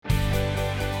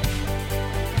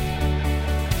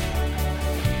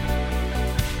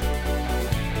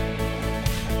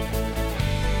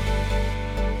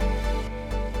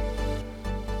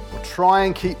try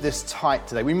and keep this tight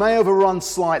today. We may overrun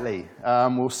slightly.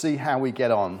 We'll see how we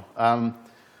get on.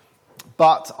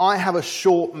 But I have a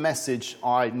short message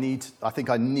I think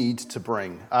I need to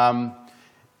bring.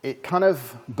 It kind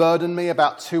of burdened me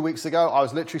about 2 weeks ago. I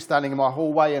was literally standing in my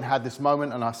hallway and had this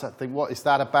moment, and I said, think, what is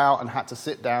that about? And had to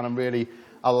sit down and really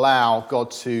allow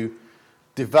God to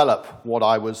develop what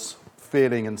I was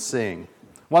feeling and seeing.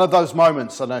 One of those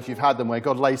moments, I don't know if you've had them, where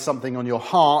God lays something on your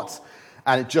heart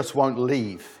and it just won't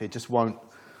leave. It just won't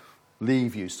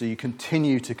leave you. So you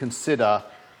continue to consider,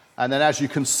 and then as you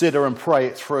consider and pray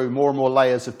it through, more and more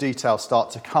layers of detail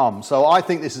start to come. So I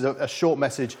think this is a short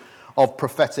message of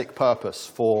prophetic purpose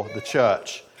for the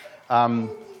church. So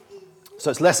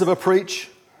it's less of a preach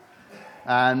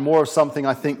and more of something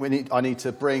I think I need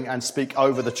to bring and speak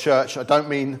over the church. I don't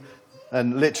mean,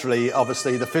 and literally,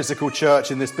 obviously, the physical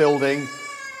church in this building.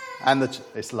 And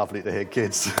it's lovely to hear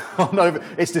kids.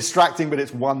 It's distracting, but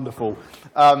it's wonderful.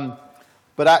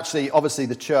 But actually, obviously,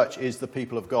 the church is the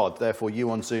people of God. Therefore, you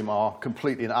on Zoom are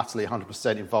completely and utterly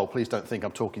 100% involved. Please don't think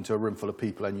I'm talking to a room full of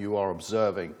people and you are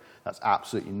observing. That's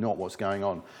absolutely not what's going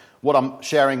on. What I'm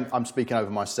sharing, I'm speaking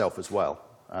over myself as well.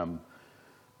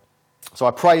 So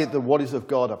I pray that what is of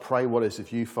God, I pray what is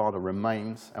of you, Father,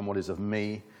 remains, and what is of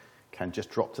me can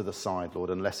just drop to the side, Lord,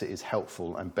 unless it is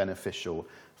helpful and beneficial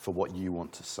for what you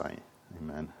want to say.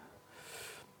 Amen.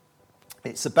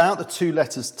 It's about the two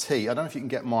letters T. I don't know if you can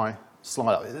get my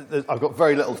slide up. I've got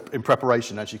very little in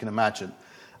preparation, as you can imagine.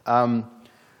 In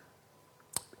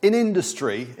the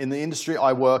industry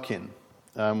I work in,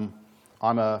 I'm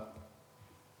an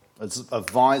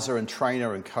advisor and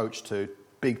trainer and coach to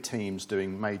big teams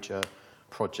doing major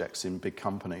projects in big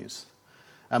companies.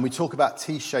 And we talk about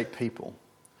T-shaped people.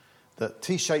 That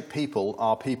T-shaped people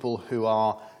are people who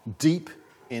are deep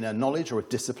in a knowledge or a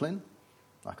discipline,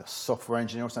 like a software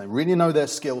engineer or something, really know their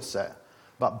skill set,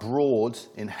 but broad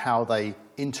in how they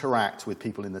interact with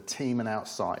people in the team and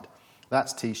outside.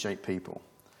 That's T-shaped people.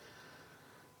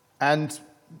 And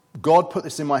God put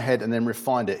this in my head and then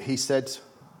refined it. He said,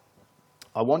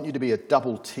 I want you to be a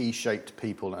double T-shaped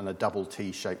people and a double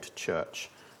T-shaped church.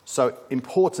 So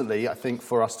importantly, I think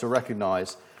for us to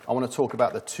recognize, I want to talk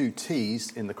about the two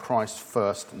T's in the Christ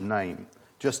first name,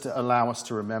 just to allow us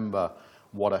to remember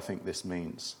what I think this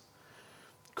means.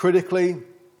 Critically,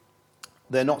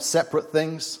 they're not separate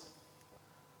things.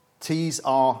 T's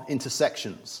are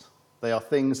intersections. They are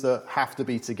things that have to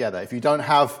be together. If you don't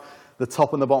have the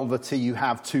top and the bottom of a T, you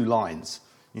have two lines.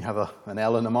 You have an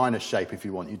L and a minus shape if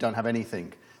you want. You don't have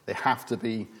anything. They have to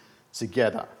be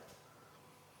together.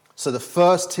 So the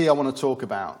first T I want to talk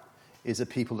about is a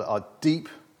people that are deep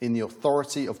in the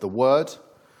authority of the word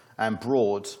and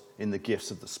broad in the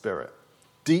gifts of the Spirit.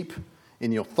 Deep in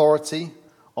the authority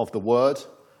of the word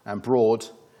and broad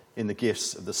in the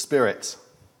gifts of the Spirit.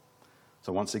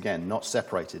 So once again, not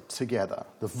separated, together.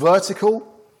 The vertical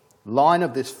line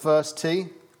of this first T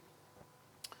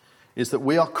is that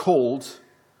we are called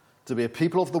to be a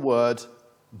people of the word,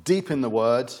 deep in the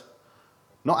word,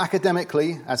 not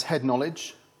academically as head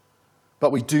knowledge,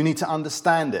 but we do need to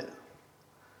understand it.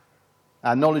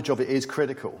 Our knowledge of it is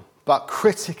critical. But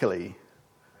critically,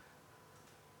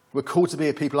 we're called to be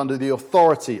a people under the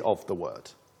authority of the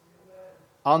word.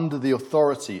 Under the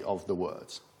authority of the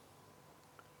word.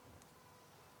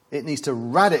 It needs to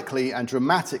radically and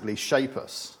dramatically shape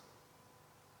us.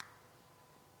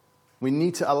 We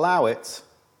need to allow it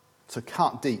to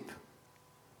cut deep.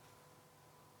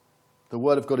 The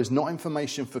word of God is not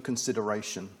information for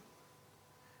consideration.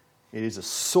 It is a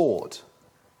sword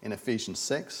in Ephesians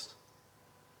 6.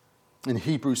 In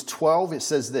Hebrews 12, it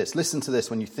says this. Listen to this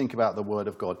when you think about the word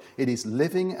of God. It is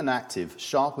living and active,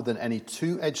 sharper than any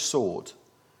two-edged sword,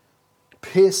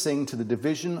 piercing to the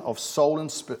division of soul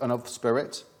and of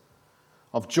spirit,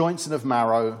 of joints and of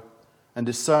marrow, and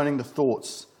discerning the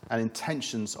thoughts and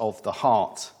intentions of the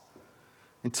heart.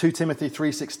 In 2 Timothy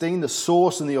 3:16, the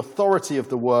source and the authority of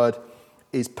the word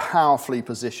is powerfully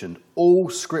positioned.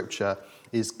 All scripture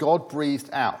is God-breathed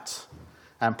out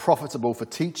and profitable for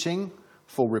teaching,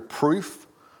 for reproof,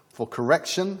 for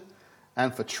correction,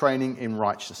 and for training in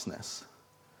righteousness.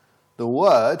 The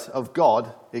word of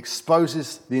God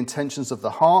exposes the intentions of the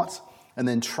heart and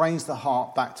then trains the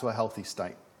heart back to a healthy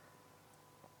state.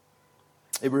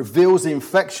 It reveals the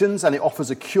infections and it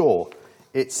offers a cure.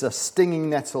 It's a stinging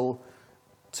nettle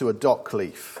to a dock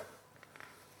leaf.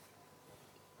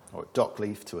 Or a dock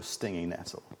leaf to a stinging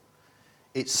nettle.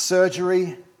 It's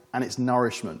surgery and it's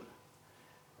nourishment.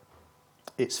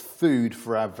 It's food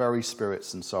for our very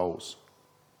spirits and souls.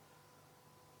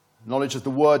 Knowledge of the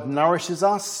word nourishes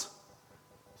us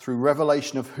through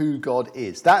revelation of who God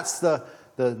is. That's the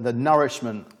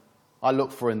nourishment I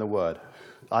look for in the word.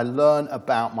 I learn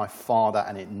about my Father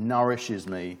and it nourishes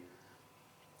me.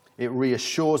 It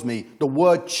reassures me. The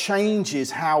word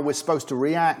changes how we're supposed to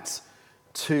react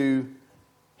to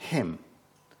him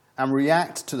and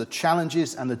react to the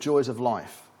challenges and the joys of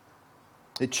life.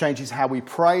 It changes how we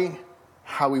pray,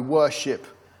 how we worship,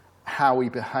 how we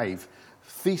behave.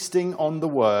 Feasting on the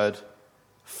word,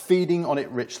 feeding on it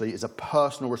richly is a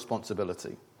personal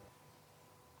responsibility.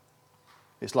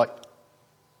 It's like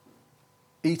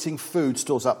eating food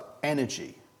stores up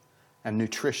energy and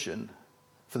nutrition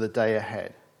for the day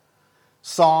ahead.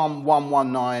 Psalm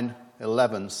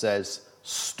 119:11 says,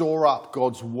 store up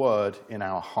God's word in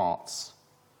our hearts.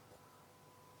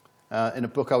 In a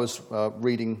book I was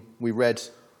reading, we read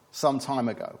some time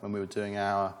ago when we were doing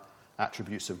our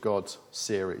Attributes of God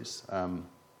series.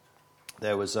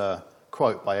 There was a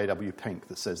quote by A.W. Pink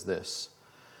that says this: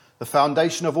 the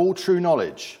foundation of all true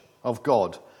knowledge of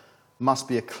God must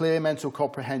be a clear mental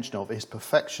comprehension of his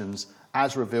perfections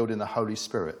as revealed in the Holy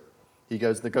Spirit. He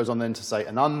goes on then to say,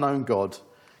 an unknown God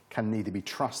can neither be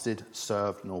trusted,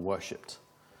 served, nor worshipped.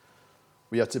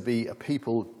 We are to be a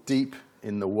people deep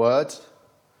in the word,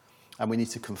 and we need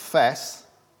to confess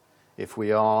if we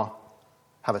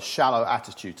have a shallow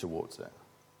attitude towards it.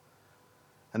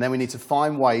 And then we need to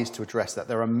find ways to address that.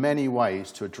 There are many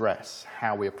ways to address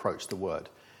how we approach the word.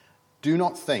 Do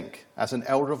not think, as an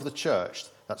elder of the church,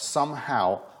 that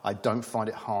somehow I don't find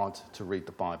it hard to read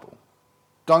the Bible.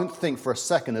 Don't think for a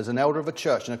second, as an elder of a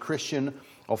church and a Christian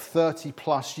of 30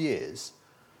 plus years,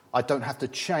 I don't have to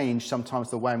change sometimes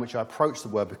the way in which I approach the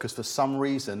word because for some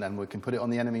reason, and we can put it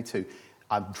on the enemy too,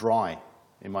 I'm dry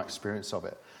in my experience of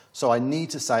it. So I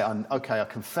need to say, okay, I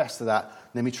confess to that,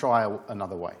 let me try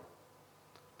another way.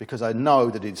 Because I know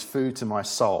that it's food to my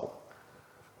soul.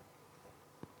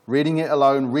 Reading it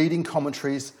alone, reading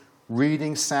commentaries,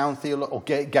 reading sound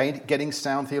getting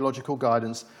sound theological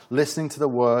guidance, listening to the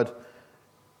word,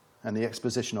 and the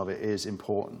exposition of it is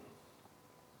important.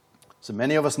 So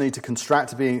many of us need to contract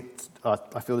to being,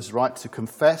 I feel this is right, to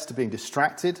confess to being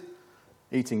distracted,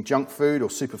 eating junk food or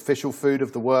superficial food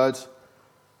of the word.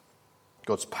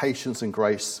 God's patience and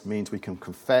grace means we can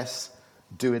confess,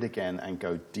 do it again, and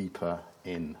go deeper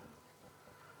in.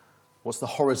 What's the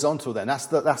horizontal then? That's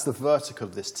the vertical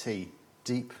of this T,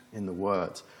 deep in the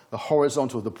word. The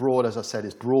horizontal, the broad, as I said,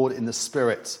 is broad in the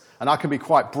spirit. And I can be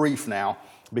quite brief now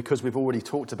because we've already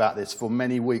talked about this for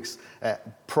many weeks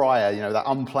prior. That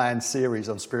unplanned series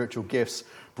on spiritual gifts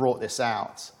brought this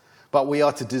out. But we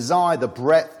are to desire the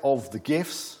breadth of the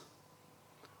gifts.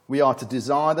 We are to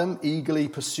desire them, eagerly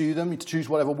pursue them. You choose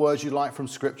whatever words you like from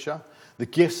Scripture. The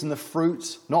gifts and the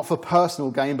fruits, not for personal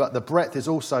gain, but the breadth is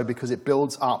also because it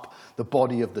builds up the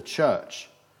body of the church.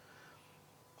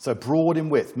 So broad in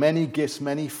width, many gifts,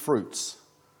 many fruits.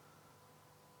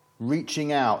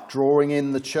 Reaching out, drawing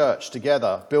in the church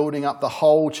together, building up the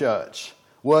whole church.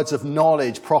 Words of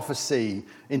knowledge, prophecy,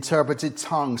 interpreted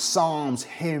tongues, psalms,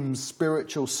 hymns,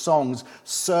 spiritual songs,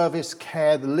 service,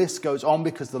 care. The list goes on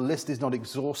because the list is not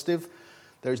exhaustive.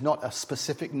 There is not a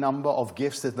specific number of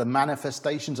gifts. There's the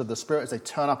manifestations of the Spirit as they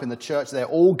turn up in the church. They're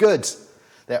all good.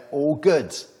 They're all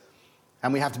good.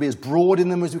 And we have to be as broad in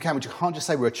them as we can. We can't just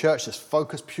say we're a church that's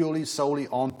focused purely, solely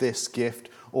on this gift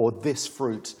or this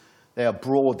fruit. They are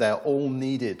broad. They are all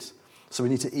needed. So we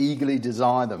need to eagerly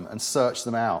desire them and search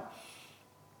them out.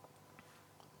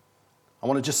 I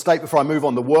want to just state before I move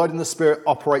on, the Word and the Spirit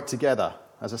operate together.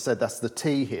 As I said, that's the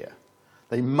T here.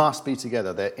 They must be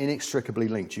together. They're inextricably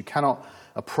linked. You cannot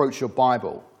approach your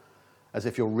Bible as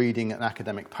if you're reading an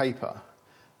academic paper.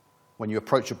 When you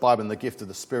approach your Bible and the gift of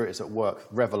the Spirit is at work,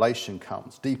 revelation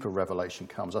comes, deeper revelation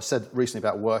comes. I said recently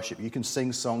about worship. You can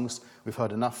sing songs. We've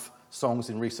heard enough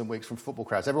songs in recent weeks from football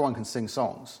crowds. Everyone can sing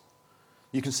songs.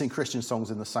 You can sing Christian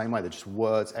songs in the same way. They're just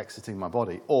words exiting my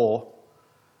body. Or,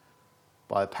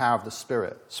 by the power of the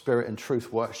Spirit and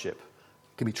truth worship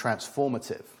can be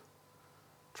transformative.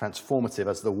 Transformative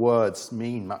as the words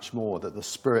mean much more, that the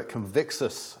Spirit convicts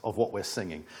us of what we're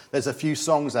singing. There's a few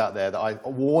songs out there that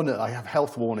I have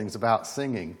health warnings about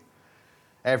singing.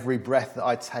 Every breath that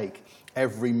I take,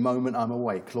 every moment I'm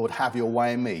awake, Lord, have your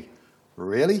way in me.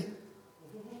 Really?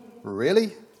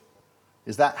 Really?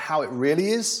 Is that how it really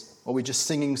is? Or are we just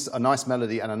singing a nice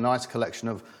melody and a nice collection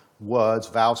of words,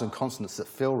 vowels and consonants that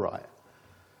feel right?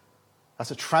 That's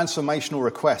a transformational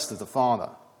request of the Father.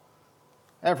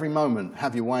 Every moment,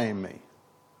 have your way in me.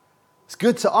 It's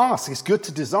good to ask. It's good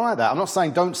to desire that. I'm not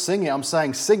saying don't sing it. I'm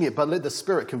saying sing it, but let the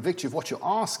Spirit convict you of what you're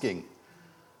asking.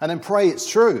 And then pray it's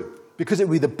true. Because it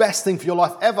would be the best thing for your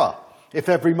life ever if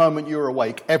every moment you were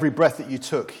awake, every breath that you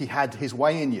took, he had his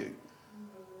way in you.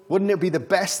 Wouldn't it be the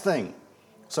best thing?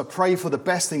 So pray for the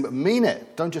best thing, but mean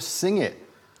it. Don't just sing it.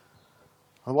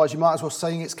 Otherwise, you might as well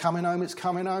saying it's coming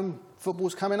home,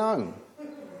 football's coming home.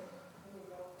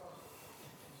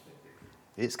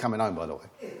 It's coming home, by the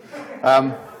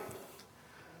way.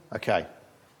 Okay.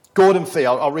 Gordon Fee,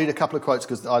 I'll read a couple of quotes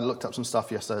because I looked up some stuff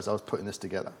yesterday as I was putting this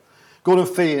together. Gordon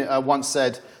Fee once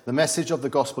said, "The message of the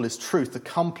gospel is truth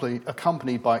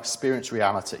accompanied by experienced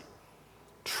reality."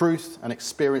 Truth and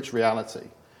experienced reality.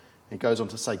 He goes on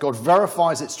to say, God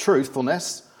verifies its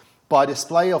truthfulness by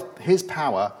display of his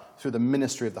power through the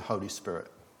ministry of the Holy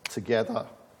Spirit. Together,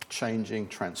 changing,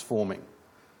 transforming.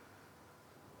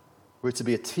 We're to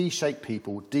be a T-shaped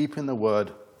people, deep in the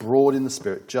word, broad in the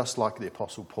spirit, just like the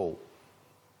Apostle Paul,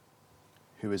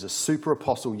 who is a super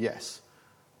apostle, yes,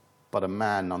 but a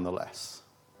man nonetheless.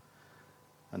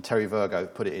 And Terry Virgo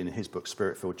put it in his book,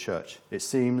 Spirit-Filled Church. It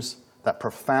seems that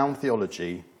profound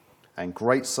theology and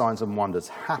great signs and wonders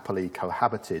happily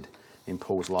cohabited in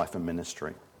Paul's life and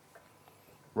ministry.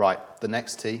 Right, the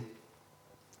next T,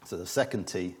 so the second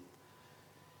T,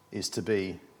 is to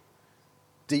be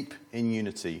deep in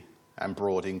unity and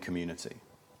broad in community.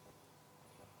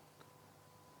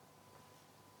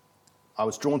 I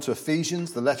was drawn to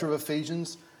Ephesians, the letter of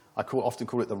Ephesians. I often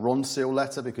call it the Ron Seal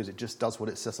letter because it just does what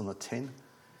it says on the tin.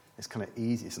 It's kind of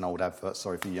easy. It's an old advert,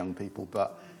 sorry for young people,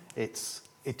 but it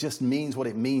just means what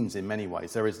it means in many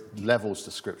ways. There is levels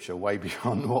to Scripture way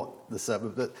beyond what the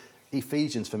sermon. But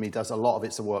Ephesians, for me, does a lot of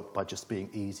its work by just being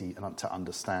easy and to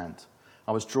understand.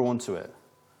 I was drawn to it.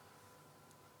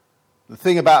 The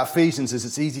thing about Ephesians is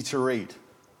it's easy to read.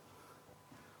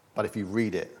 But if you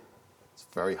read it, it's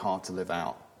very hard to live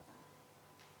out.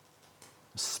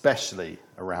 Especially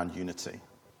around unity.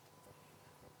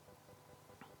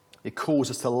 It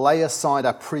calls us to lay aside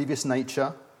our previous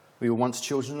nature. We were once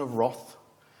children of wrath,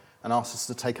 and asks us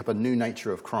to take up a new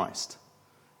nature of Christ.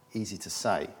 Easy to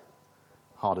say,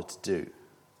 harder to do.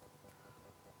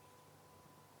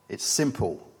 It's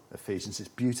simple, Ephesians. It's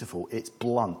beautiful. It's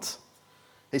blunt.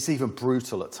 It's even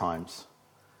brutal at times,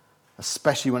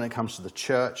 especially when it comes to the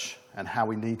church and how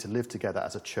we need to live together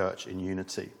as a church in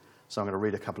unity. So I'm going to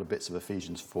read a couple of bits of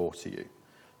Ephesians 4 to you.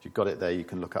 If you've got it there, you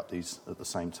can look up these at the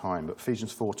same time. But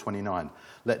Ephesians 4:29,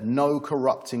 let no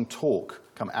corrupting talk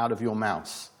come out of your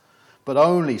mouths, but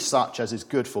only such as is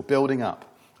good for building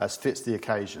up, as fits the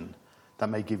occasion, that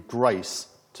may give grace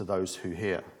to those who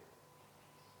hear.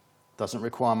 Doesn't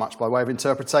require much by way of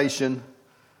interpretation,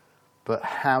 but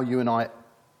how you and I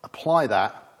apply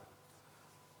that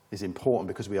is important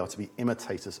because we are to be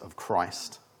imitators of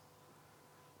Christ.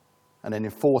 And then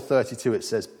in 4:32 it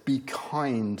says, be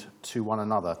kind to one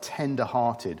another,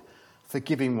 tender-hearted,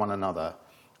 forgiving one another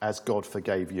as God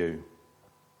forgave you.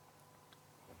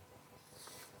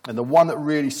 And the one that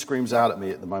really screams out at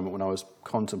me at the moment when I was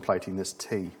contemplating this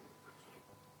T,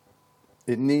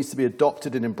 it needs to be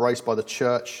adopted and embraced by the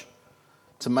church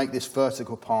to make this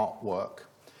vertical part work.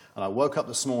 And I woke up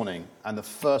this morning and the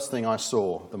first thing I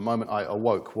saw the moment I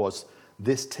awoke was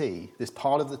this T, this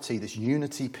part of the T, this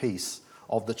unity piece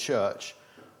of the church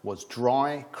was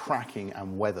dry, cracking,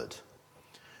 and weathered.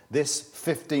 This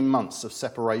 15 months of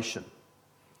separation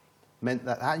meant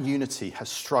that that unity has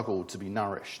struggled to be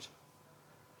nourished.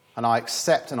 And I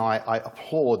accept and I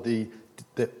applaud the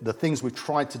things we've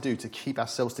tried to do to keep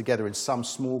ourselves together in some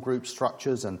small group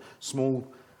structures and small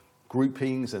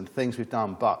groupings and things we've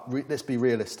done. But let's be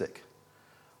realistic.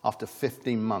 After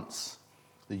 15 months,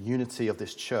 the unity of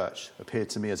this church appeared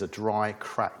to me as a dry,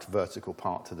 cracked, vertical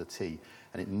part to the T.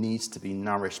 And it needs to be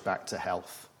nourished back to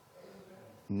health.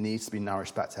 It needs to be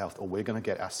nourished back to health, or we're going to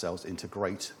get ourselves into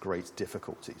great, great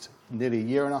difficulties. Nearly a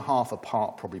year and a half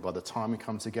apart, probably by the time we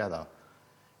come together,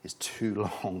 is too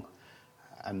long.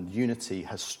 And unity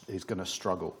is going to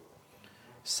struggle. It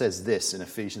says this in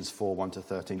Ephesians 4,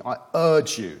 1-13. I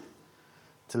urge you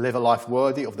to live a life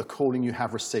worthy of the calling you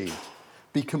have received.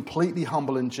 Be completely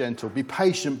humble and gentle. Be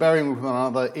patient, bearing with one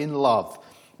another in love.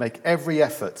 Make every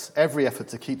effort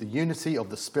to keep the unity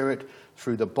of the Spirit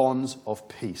through the bonds of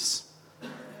peace.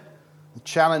 The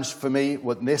challenge for me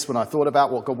with this, when I thought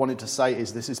about what God wanted to say,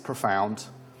 is this is profound.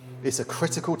 It's a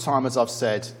critical time, as I've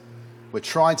said. We're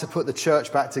trying to put the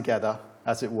church back together,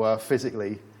 as it were,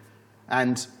 physically.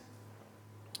 And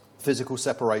physical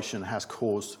separation has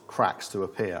caused cracks to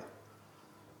appear.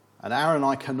 And Aaron and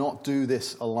I cannot do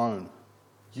this alone.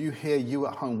 You here, you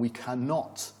at home, we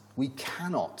cannot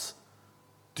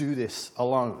do this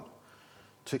alone.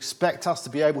 To expect us to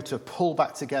be able to pull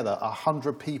back together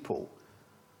 100 people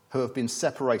who have been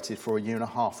separated for a year and a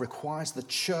half requires the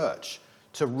church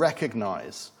to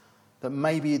recognize that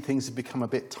maybe things have become a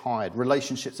bit tired,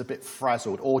 relationships a bit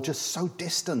frazzled, or just so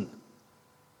distant.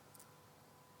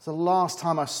 It's the last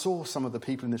time I saw some of the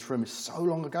people in this room. It's so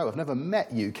long ago. I've never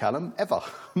met you, Callum, ever.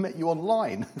 I met you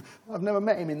online. I've never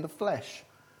met him in the flesh.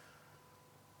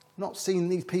 Not seen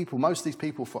these people, most of these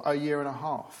people, for a year and a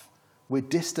half. We're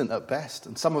distant at best,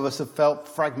 and some of us have felt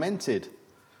fragmented.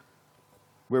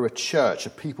 We're a church, a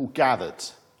people gathered,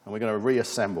 and we're going to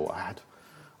reassemble.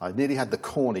 I nearly had the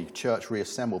corny church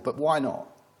reassemble, but why not?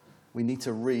 We need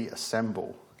to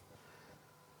reassemble.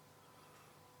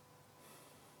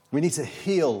 We need to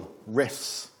heal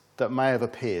rifts that may have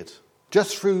appeared,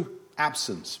 just through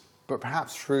absence, but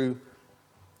perhaps through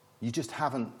you just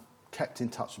haven't kept in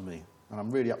touch with me, and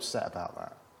I'm really upset about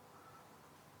that.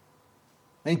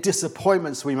 Any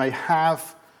disappointments we may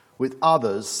have with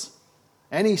others,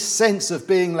 any sense of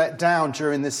being let down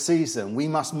during this season, we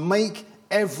must make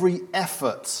every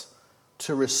effort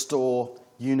to restore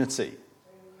unity.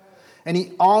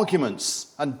 Any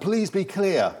arguments, and please be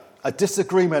clear, a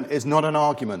disagreement is not an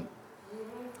argument.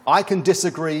 I can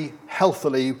disagree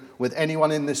healthily with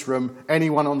anyone in this room,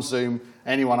 anyone on Zoom,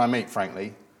 anyone I meet,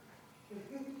 frankly.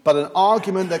 But an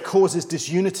argument that causes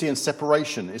disunity and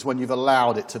separation is when you've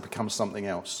allowed it to become something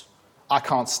else. I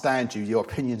can't stand you. Your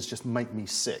opinions just make me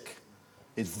sick.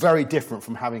 It's very different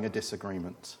from having a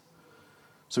disagreement.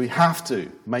 So we have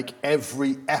to make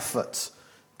every effort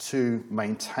to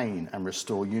maintain and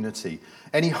restore unity.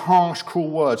 Any harsh, cruel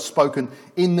words spoken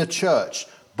in the church,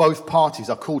 both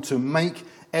parties are called to make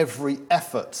every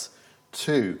effort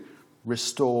to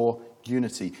restore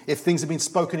unity. If things have been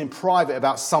spoken in private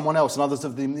about someone else and others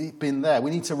have been there, we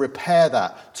need to repair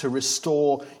that to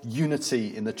restore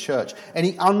unity in the church.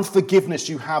 Any unforgiveness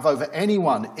you have over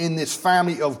anyone in this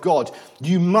family of God,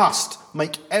 you must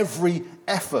make every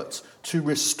effort to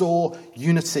restore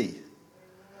unity.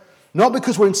 Not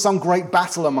because we're in some great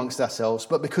battle amongst ourselves,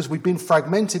 but because we've been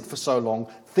fragmented for so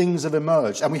long, things have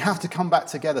emerged. And we have to come back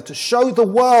together to show the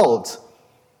world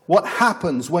what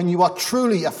happens when you are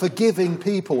truly a forgiving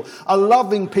people, a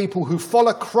loving people who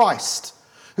follow Christ,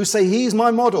 who say, he's my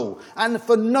model. And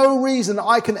for no reason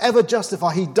I can ever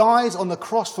justify. He dies on the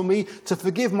cross for me to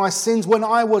forgive my sins when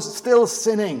I was still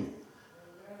sinning.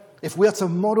 If we are to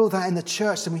model that in the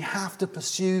church, then we have to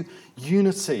pursue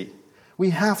unity. We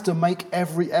have to make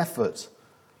every effort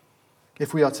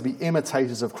if we are to be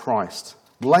imitators of Christ.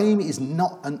 Blame is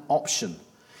not an option.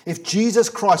 If Jesus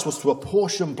Christ was to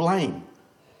apportion blame,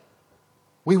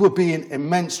 we would be in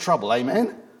immense trouble.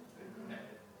 Amen?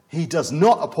 He does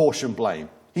not apportion blame.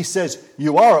 He says,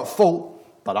 you are at fault,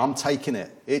 but I'm taking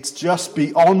it. It's just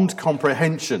beyond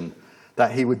comprehension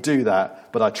that he would do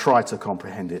that, but I try to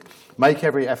comprehend it. Make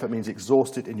every effort means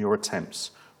exhausted in your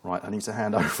attempts. Right, I need to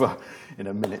hand over in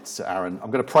a minute to Aaron.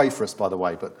 I'm going to pray for us, by the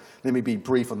way, but let me be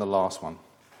brief on the last one.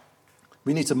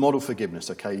 We need to model forgiveness,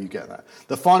 okay? You get that.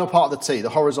 The final part of the T, the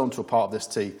horizontal part of this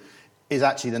T, is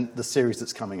actually the series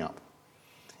that's coming up.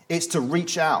 It's to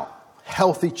reach out,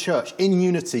 healthy church, in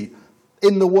unity,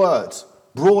 in the Word,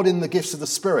 broad in the gifts of the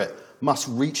Spirit, must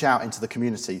reach out into the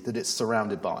community that it's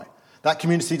surrounded by. That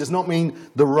community does not mean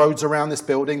the roads around this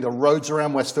building, the roads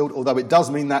around Westfield, although it does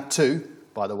mean that too,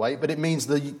 by the way, but it means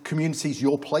the communities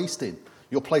you're placed in,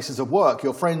 your places of work,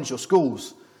 your friends, your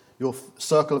schools, your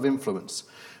circle of influence.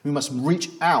 We must reach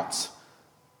out.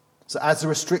 So as the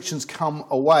restrictions come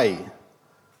away,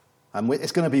 and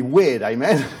it's going to be weird,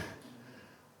 amen?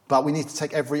 But we need to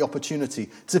take every opportunity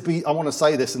to be, I want to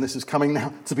say this, and this is coming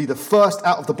now, to be the first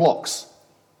out of the blocks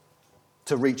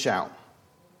to reach out.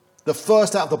 The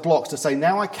first out of the blocks to say,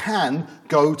 now I can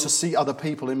go to see other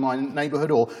people in my neighbourhood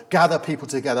or gather people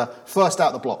together. First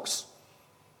out the blocks.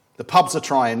 The pubs are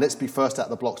trying. Let's be first out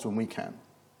the blocks when we can.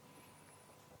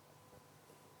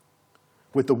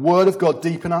 With the word of God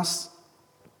deep in us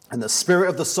and the Spirit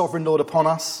of the Sovereign Lord upon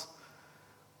us,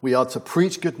 we are to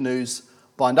preach good news,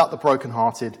 bind up the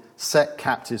brokenhearted, set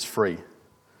captives free.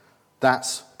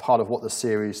 That's part of what the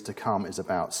series to come is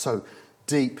about. So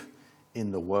deep in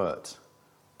the word.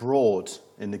 Broad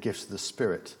in the gifts of the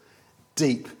Spirit,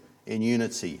 deep in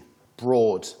unity,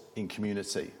 broad in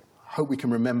community. I hope we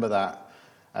can remember that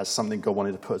as something God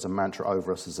wanted to put as a mantra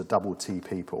over us as a double T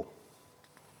people.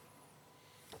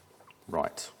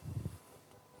 Right.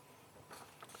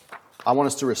 I want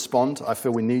us to respond. I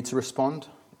feel we need to respond.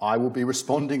 I will be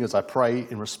responding as I pray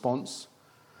in response.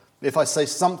 If I say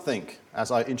something as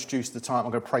I introduce the time,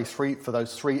 I'm going to pray for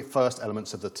those three first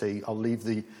elements of the T. I'll leave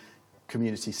the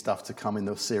community stuff to come in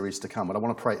the series to come, but I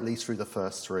want to pray at least through the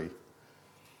first three.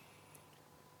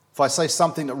 If I say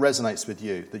something that resonates with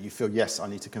you, that you feel, yes, I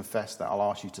need to confess that, I'll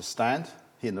ask you to stand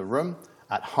here in the room.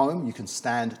 At home, you can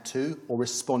stand too, or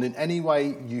respond in any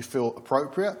way you feel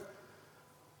appropriate,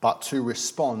 but to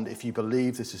respond if you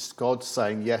believe this is God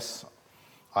saying, yes,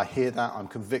 I hear that, I'm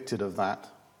convicted of that,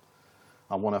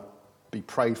 I want to be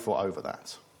prayed for over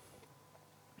that.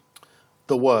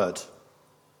 The Word.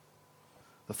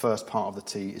 The first part of the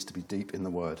T is to be deep in the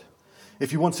Word.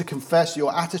 If you want to confess,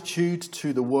 your attitude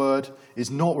to the Word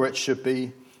is not where it should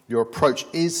be. Your approach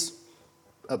is,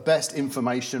 at best,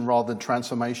 information rather than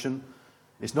transformation.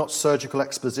 It's not surgical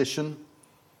exposition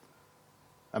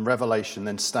and revelation.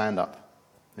 Then stand up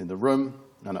in the room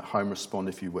and at home respond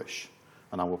if you wish.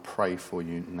 And I will pray for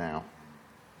you now.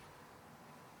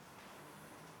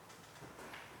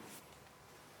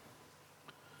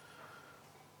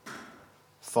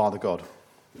 Father God,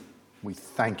 we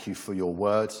thank you for your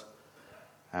word,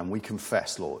 and we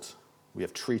confess, Lord, we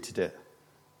have treated it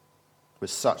with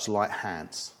such light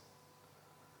hands.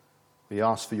 We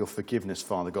ask for your forgiveness,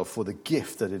 Father God, for the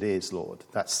gift that it is, Lord,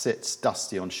 that sits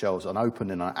dusty on shelves,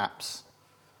 unopened in our apps,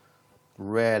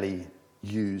 rarely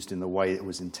used in the way it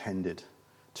was intended,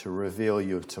 to reveal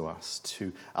you to us,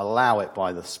 to allow it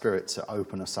by the Spirit to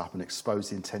open us up and expose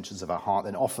the intentions of our heart,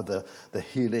 then offer the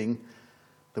healing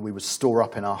that we would store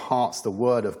up in our hearts, the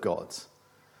word of God.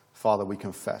 Father, we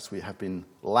confess we have been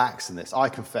lax in this. I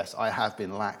confess I have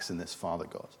been lax in this, Father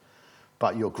God.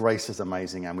 But your grace is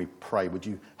amazing, and we pray, would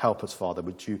you help us, Father?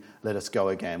 Would you let us go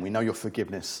again? We know your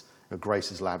forgiveness, your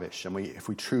grace is lavish, and if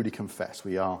we truly confess,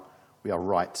 we are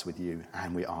right with you,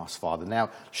 and we ask, Father.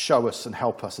 Now show us and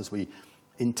help us as we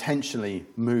intentionally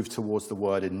move towards the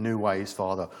word in new ways,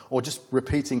 Father, or just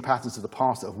repeating patterns of the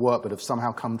past that have worked but have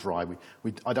somehow come dry.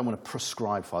 I don't want to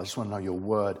prescribe, Father. I just want to know your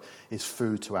word is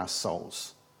food to our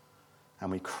souls.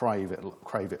 And we crave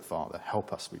it, Father.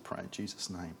 Help us, we pray, in Jesus'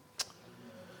 name.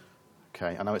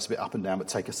 Okay, I know it's a bit up and down, but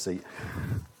take a seat.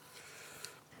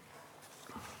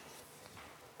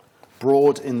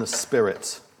 Broad in the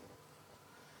Spirit.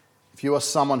 If you are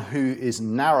someone who is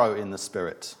narrow in the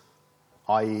Spirit,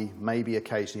 i.e. maybe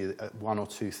occasionally one or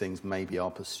two things maybe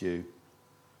I'll pursue.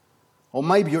 Or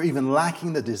maybe you're even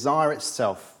lacking the desire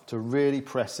itself to really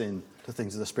press in to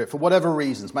things of the Spirit. For whatever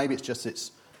reasons, maybe it's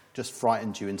just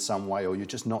frightened you in some way, or you're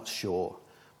just not sure.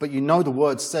 But you know the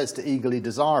Word says to eagerly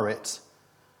desire it,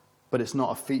 but it's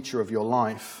not a feature of your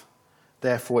life.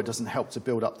 Therefore, it doesn't help to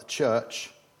build up the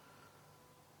church.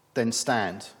 Then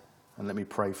stand and let me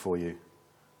pray for you.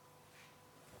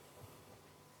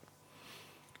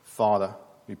 Father,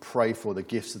 we pray for the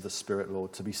gifts of the Spirit,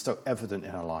 Lord, to be so evident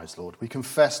in our lives, Lord. We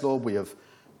confess, Lord, we have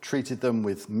treated them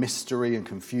with mystery and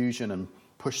confusion and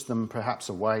pushed them perhaps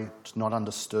away, not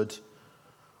understood.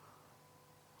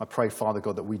 I pray, Father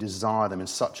God, that we desire them in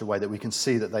such a way that we can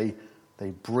see that they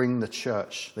bring the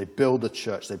church, they build the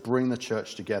church, they bring the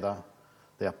church together.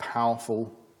 They are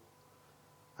powerful,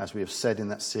 as we have said in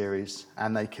that series,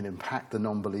 and they can impact the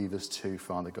non-believers too,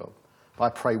 Father God. But I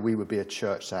pray we would be a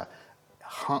church that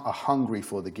are hungry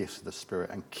for the gifts of the Spirit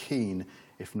and keen,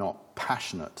 if not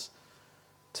passionate,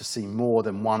 to see more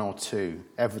than one or two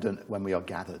evident when we are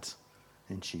gathered.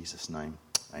 In Jesus' name,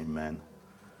 amen.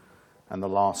 And the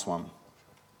last one,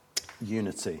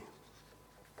 unity.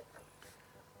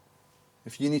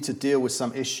 If you need to deal with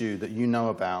some issue that you know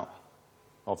about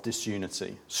of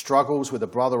disunity, struggles with a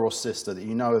brother or sister that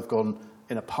you know have gone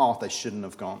in a path they shouldn't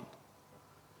have gone,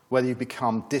 whether you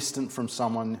become distant from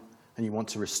someone and you want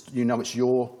to,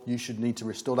 you should need to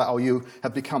restore that, or you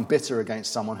have become bitter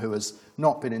against someone who has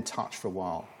not been in touch for a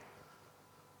while.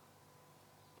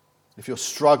 If you're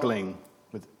struggling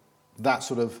with that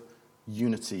sort of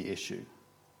unity issue,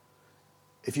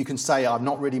 if you can say, I'm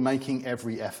not really making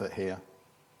every effort here,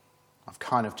 I've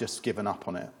kind of just given up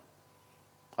on it.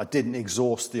 I didn't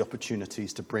exhaust the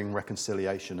opportunities to bring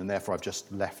reconciliation, and therefore I've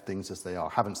just left things as they are.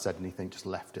 Haven't said anything, just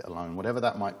left it alone. Whatever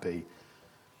that might be,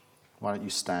 why don't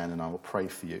you stand and I will pray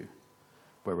for you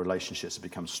where relationships have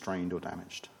become strained or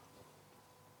damaged.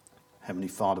 Heavenly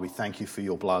Father, we thank you for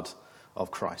your blood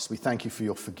of Christ. We thank you for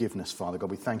your forgiveness, Father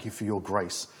God. We thank you for your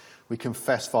grace. We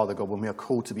confess, Father God, when we are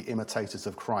called to be imitators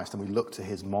of Christ and we look to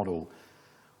his model,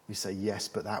 we say, yes,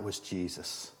 but that was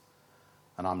Jesus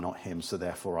and I'm not him, so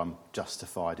therefore I'm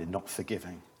justified in not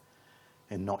forgiving,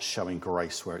 in not showing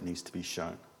grace where it needs to be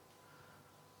shown.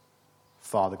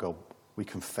 Father God, we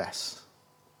confess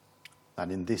that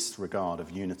in this regard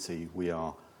of unity, we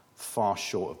are far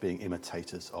short of being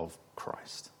imitators of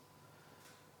Christ.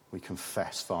 We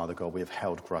confess, Father God, we have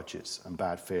held grudges and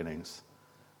bad feelings.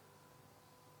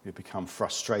 We've become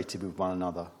frustrated with one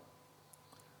another.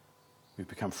 We've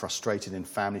become frustrated in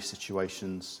family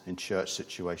situations, in church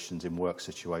situations, in work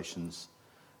situations,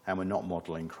 and we're not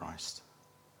modeling Christ.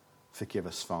 Forgive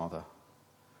us, Father.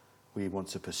 We want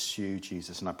to pursue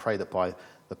Jesus, and I pray that by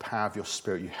the power of your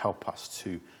Spirit, you help us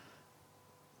to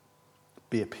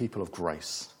be a people of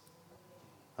grace,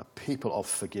 a people of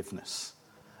forgiveness,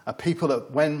 A people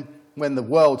that when the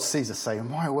world sees us say,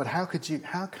 my word, how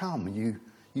come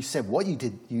you said what you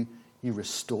did, you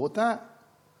restored that?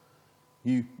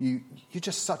 You're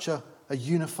just such a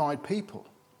unified people.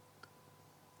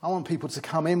 I want people to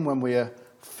come in when we are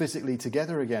physically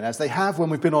together again, as they have when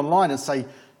we've been online, and say,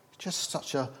 just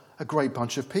such a great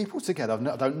bunch of people together.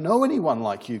 I don't know anyone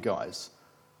like you guys.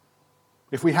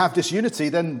 If we have disunity,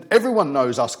 then everyone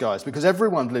knows us guys, because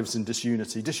everyone lives in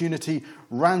disunity. Disunity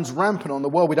runs rampant on the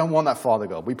world. We don't want that, Father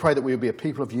God. We pray that we will be a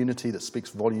people of unity that speaks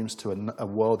volumes to a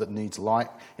world that needs light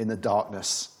in the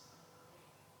darkness.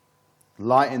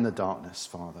 Light in the darkness,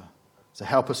 Father. So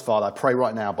help us, Father. I pray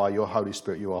right now by your Holy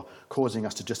Spirit, you are causing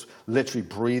us to just literally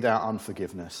breathe out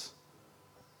unforgiveness.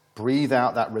 Breathe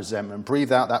out that resentment.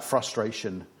 Breathe out that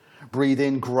frustration. Breathe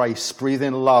in grace. Breathe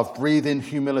in love. Breathe in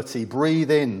humility.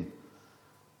 Breathe in.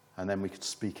 And then we could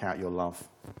speak out your love.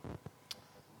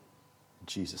 In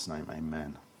Jesus' name,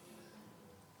 amen.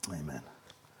 Amen.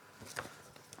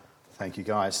 Thank you,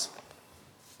 guys.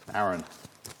 Aaron,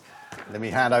 let me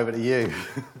hand over to you.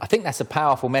 I think that's a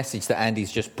powerful message that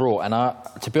Andy's just brought. And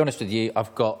to be honest with you,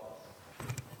 I've got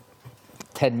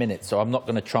 10 minutes, so I'm not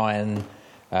going to try and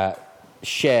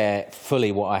share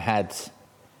fully what I had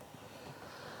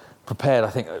prepared. I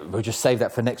think we'll just save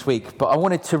that for next week. But I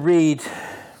wanted to read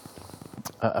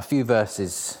a few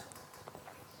verses,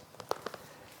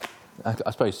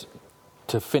 I suppose,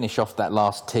 to finish off that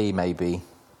last T, maybe.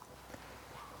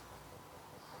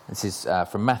 This is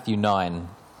from Matthew 9,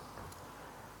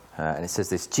 and it says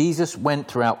this: Jesus went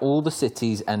throughout all the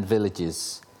cities and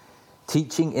villages,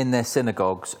 teaching in their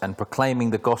synagogues and proclaiming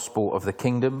the gospel of the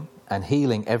kingdom and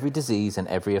healing every disease and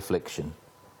every affliction.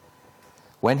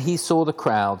 When he saw the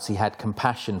crowds, he had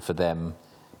compassion for them,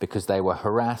 because they were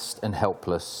harassed and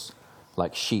helpless,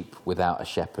 like sheep without a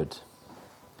shepherd.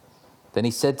 Then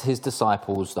he said to his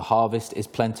disciples, the harvest is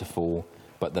plentiful,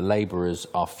 but the laborers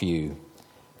are few.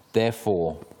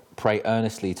 Therefore, pray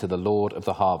earnestly to the Lord of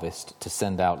the harvest to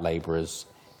send out laborers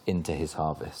into his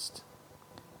harvest.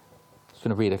 I'm just going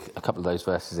to read a couple of those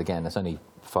verses again. There's only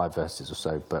 5 verses or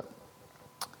so, but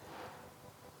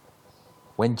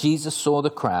when Jesus saw the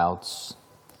crowds,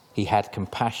 he had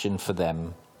compassion for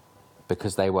them,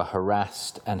 because they were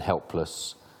harassed and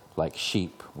helpless, like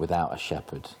sheep without a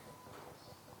shepherd.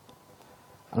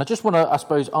 And I just want to, I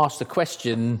suppose, ask the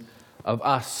question of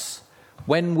us,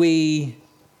 when we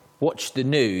watch the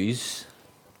news,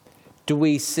 do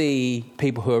we see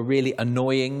people who are really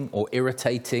annoying or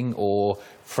irritating or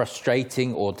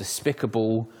frustrating or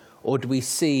despicable, or do we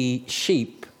see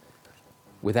sheep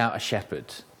without a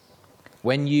shepherd?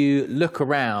 When you look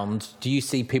around, do you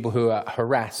see people who are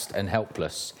harassed and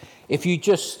helpless? If you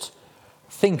just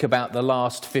think about the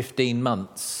last 15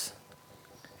 months,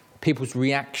 people's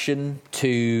reaction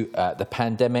to the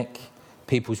pandemic,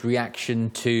 people's reaction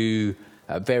to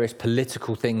various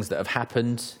political things that have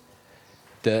happened,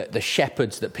 the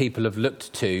shepherds that people have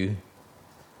looked to.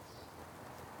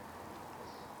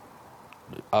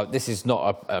 This is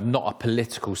not a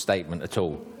political statement at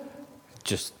all,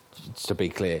 just to be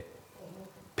clear.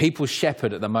 People's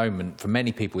shepherd at the moment, for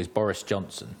many people, is Boris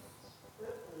Johnson.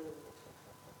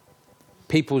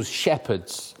 People's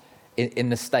shepherds in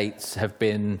the States have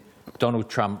been Donald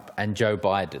Trump and Joe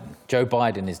Biden. Joe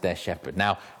Biden is their shepherd.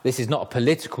 Now, this is not a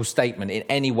political statement in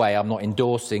any way. I'm not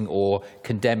endorsing or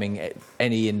condemning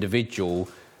any individual.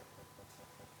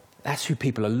 That's who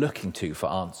people are looking to for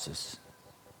answers.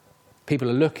 People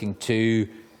are looking to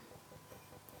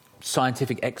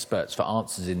scientific experts for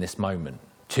answers in this moment,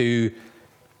 to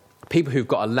people who've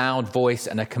got a loud voice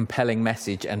and a compelling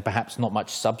message and perhaps not much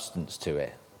substance to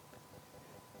it.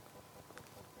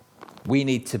 We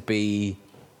need to be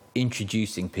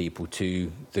introducing people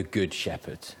to the good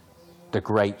shepherd, the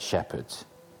great shepherd,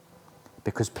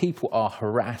 because people are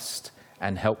harassed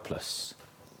and helpless.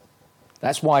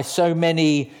 That's why so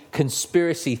many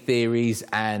conspiracy theories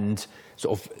and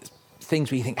sort of things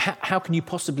where you think, how can you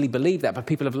possibly believe that? But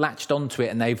people have latched onto it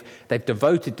and they've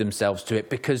devoted themselves to it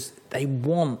because they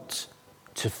want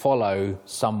to follow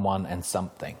someone and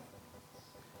something.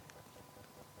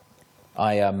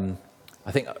 I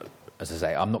think, as I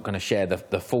say, I'm not going to share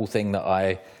the full thing that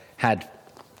I had,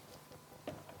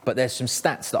 but there's some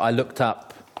stats that I looked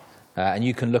up, and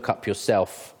you can look up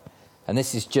yourself. And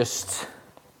this is just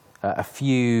a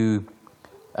few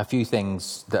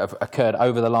things that have occurred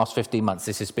over the last 15 months.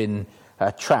 This has been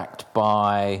tracked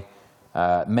by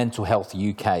Mental Health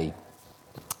UK.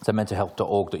 So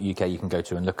mentalhealth.org.uk, you can go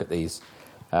to and look at these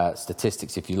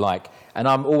statistics if you like. And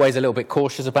I'm always a little bit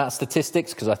cautious about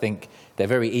statistics because I think they're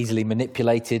very easily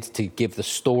manipulated to give the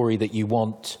story that you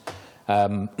want.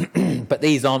 But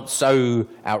these aren't so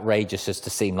outrageous as to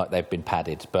seem like they've been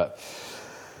padded. But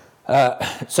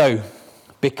so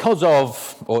because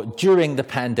of, or during the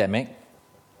pandemic,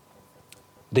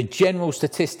 the general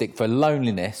statistic for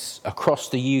loneliness across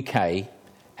the UK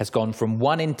has gone from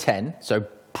 1 in 10, so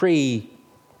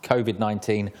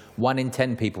pre-COVID-19, 1 in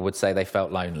 10 people would say they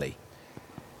felt lonely.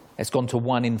 It's gone to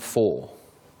 1 in 4.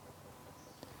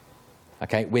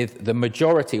 Okay, with the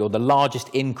majority or the largest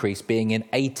increase being in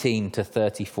 18 to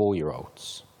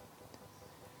 34-year-olds.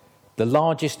 The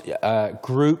largest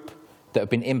group that have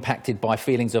been impacted by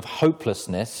feelings of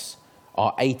hopelessness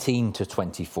are 18 to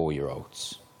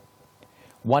 24-year-olds.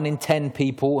 1 in 10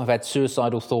 people have had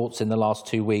suicidal thoughts in the last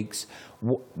 2 weeks.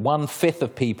 1/5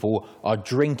 of people are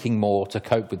drinking more to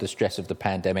cope with the stress of the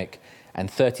pandemic, and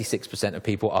 36% of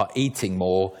people are eating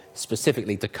more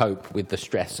specifically to cope with the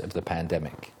stress of the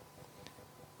pandemic.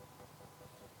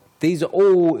 These are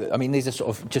all, I mean, these are sort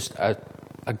of just a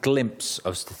glimpse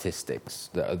of statistics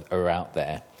that are out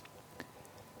there.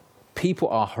 People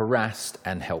are harassed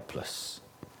and helpless.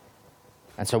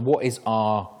 And so what is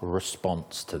our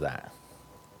response to that?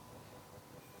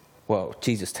 Well,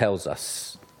 Jesus tells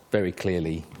us very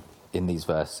clearly in these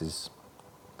verses.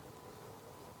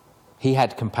 He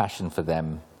had compassion for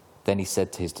them. Then he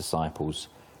said to his disciples,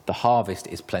 the harvest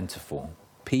is plentiful.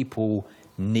 People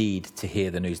need to hear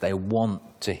the news. They want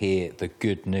to hear the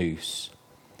good news.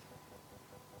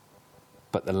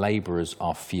 But the labourers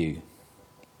are few.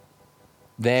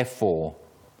 Therefore,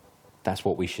 that's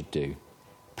what we should do.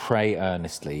 Pray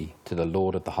earnestly to the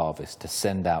Lord of the harvest to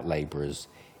send out labourers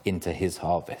into his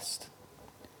harvest.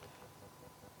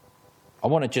 I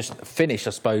want to just finish,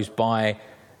 I suppose, by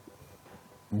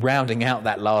rounding out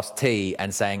that last T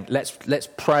and saying, let's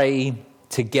pray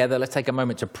together. Let's take a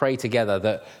moment to pray together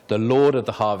that the Lord of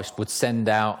the harvest would send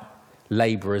out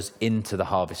labourers into the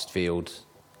harvest field.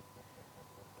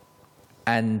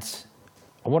 And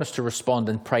I want us to respond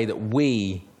and pray that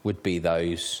we would be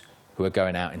those who are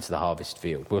going out into the harvest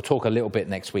field. We'll talk a little bit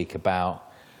next week about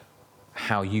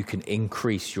how you can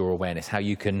increase your awareness, how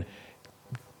you can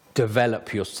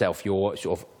develop yourself, your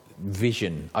sort of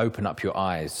vision, open up your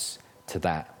eyes to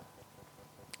that.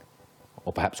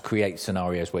 Or perhaps create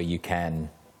scenarios where you can.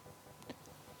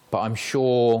 But I'm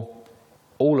sure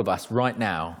all of us right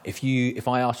now, if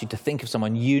I ask you to think of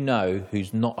someone you know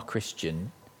who's not a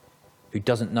Christian, who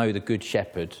doesn't know the Good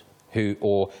Shepherd,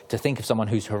 or to think of someone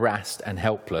who's harassed and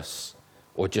helpless,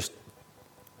 or just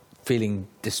feeling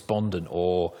despondent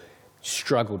or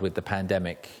struggled with the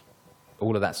pandemic,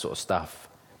 all of that sort of stuff,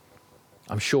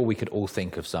 I'm sure we could all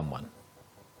think of someone.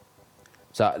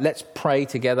 So let's pray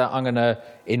together. I'm going to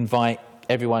invite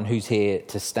everyone who's here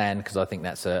to stand because I think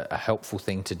that's a helpful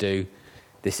thing to do.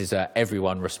 This is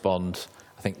everyone respond.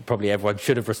 I think probably everyone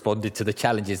should have responded to the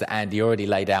challenges that Andy already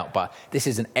laid out, but this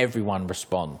is an everyone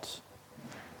respond.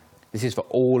 This is for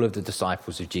all of the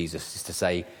disciples of Jesus, is to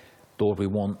say, Lord, we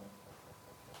want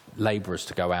labourers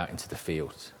to go out into the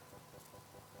field.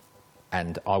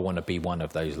 And I want to be one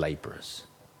of those labourers.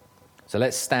 So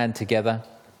let's stand together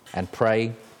and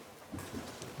pray.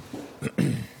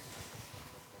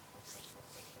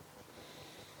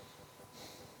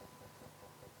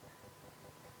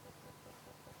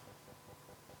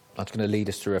 I'm just going to lead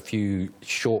us through a few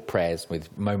short prayers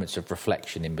with moments of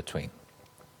reflection in between.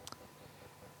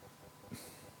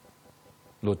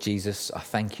 Lord Jesus, I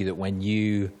thank you that when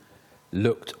you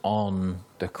looked on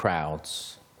the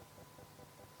crowds,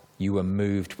 you were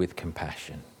moved with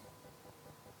compassion.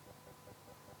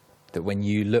 That when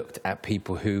you looked at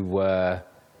people who were,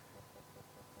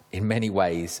 in many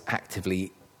ways,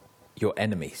 actively your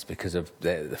enemies because of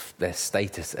their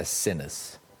status as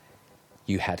sinners,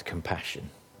 you had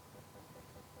compassion.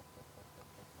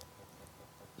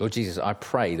 Lord Jesus, I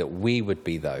pray that we would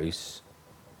be those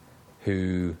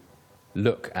who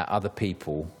look at other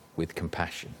people with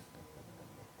compassion.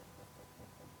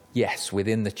 Yes,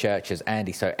 within the church, as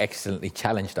Andy so excellently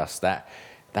challenged us, that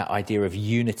idea of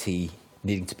unity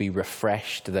needing to be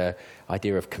refreshed, the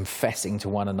idea of confessing to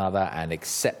one another and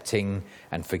accepting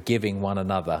and forgiving one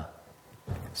another,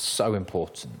 so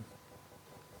important.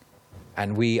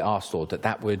 And we ask, Lord,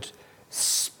 that would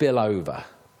spill over,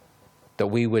 that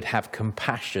we would have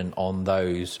compassion on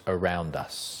those around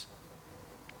us.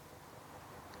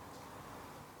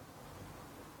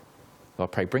 Lord,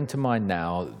 I pray, bring to mind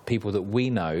now people that we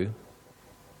know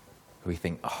who we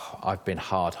think, oh, I've been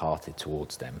hard-hearted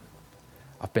towards them.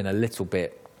 I've been a little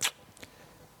bit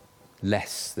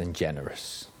less than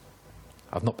generous.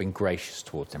 I've not been gracious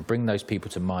towards them. Bring those people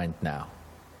to mind now.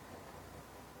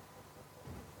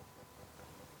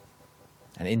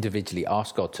 And individually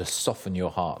ask God to soften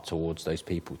your heart towards those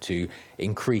people, to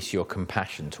increase your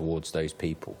compassion towards those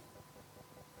people.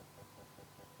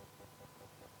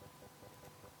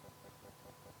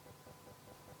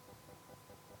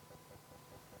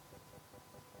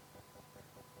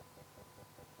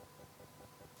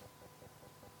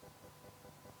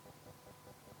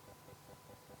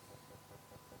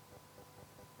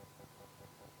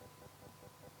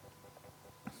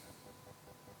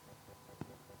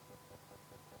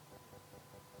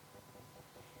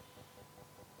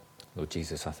 Lord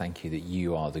Jesus, I thank you that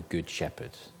you are the good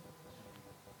shepherd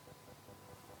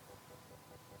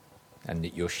and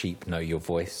that your sheep know your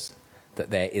voice,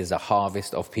 that there is a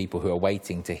harvest of people who are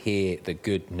waiting to hear the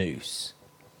good news.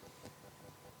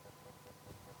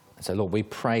 And so, Lord, we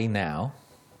pray now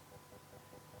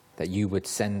that you would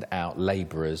send out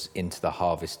labourers into the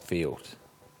harvest field.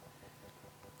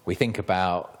 We think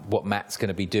about what Matt's going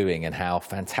to be doing and how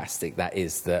fantastic that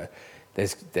is, that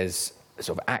there's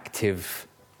sort of active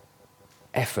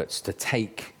efforts to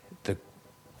take the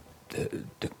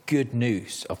good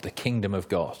news of the kingdom of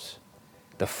God,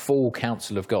 the full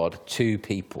counsel of God to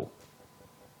people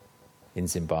in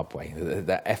Zimbabwe,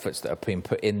 the efforts that are being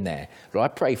put in there. Lord,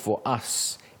 I pray for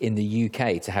us in the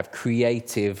UK to have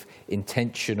creative,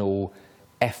 intentional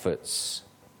efforts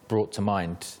brought to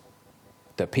mind,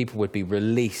 that people would be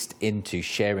released into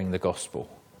sharing the gospel.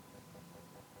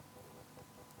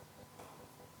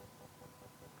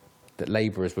 That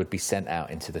labourers would be sent out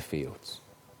into the fields.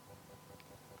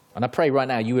 And I pray right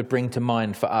now you would bring to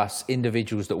mind for us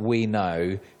individuals that we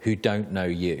know who don't know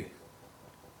you.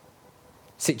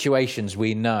 Situations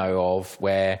we know of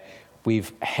where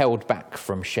we've held back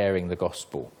from sharing the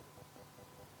gospel.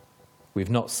 We've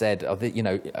not said, have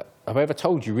I ever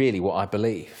told you really what I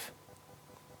believe?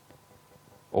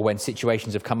 Or when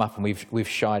situations have come up and we've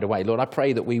shied away. Lord, I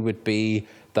pray that we would be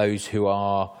those who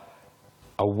are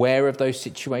aware of those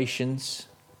situations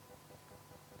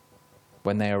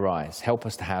when they arise. Help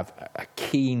us to have a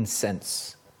keen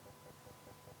sense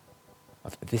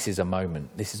of this is a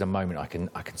moment I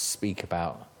can speak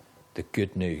about the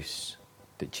good news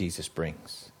that Jesus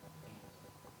brings.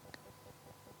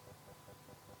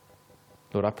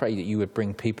 Lord, I pray that you would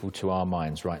bring people to our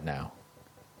minds right now.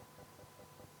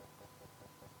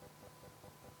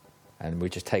 And we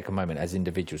just take a moment as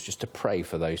individuals just to pray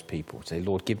for those people. Say,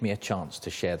 Lord, give me a chance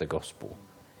to share the gospel.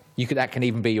 That can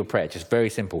even be your prayer, just very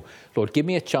simple. Lord, give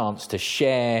me a chance to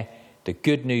share the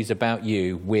good news about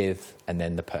you with, and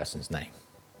then the person's name.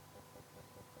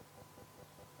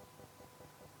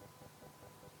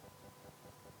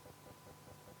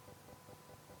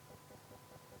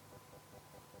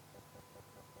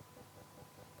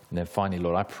 And then finally,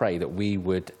 Lord, I pray that we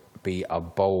would be a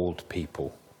bold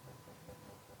people.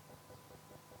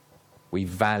 We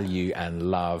value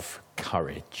and love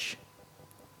courage,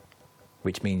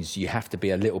 which means you have to be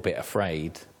a little bit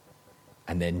afraid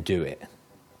and then do it.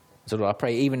 So Lord, I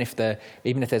pray even if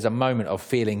there's a moment of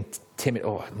feeling timid,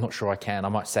 I'm not sure I can, I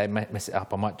might say mess it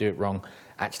up, I might do it wrong.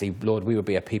 Actually, Lord, we would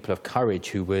be a people of courage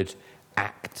who would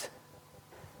act.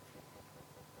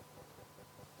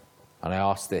 And I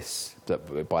ask this,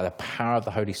 that by the power of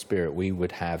the Holy Spirit, we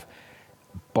would have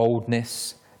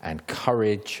boldness and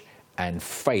courage and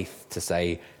faith to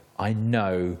say, I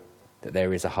know that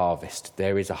there is a harvest.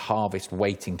 There is a harvest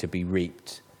waiting to be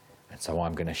reaped. And so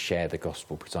I'm going to share the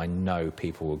gospel because I know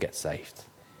people will get saved.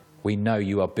 We know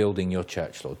you are building your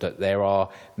church, Lord, that there are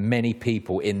many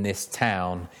people in this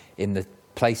town, in the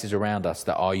places around us,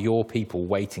 that are your people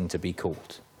waiting to be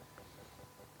called.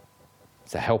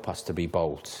 So help us to be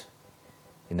bold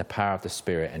in the power of the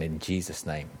Spirit and in Jesus'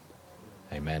 name.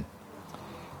 Amen.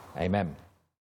 Amen.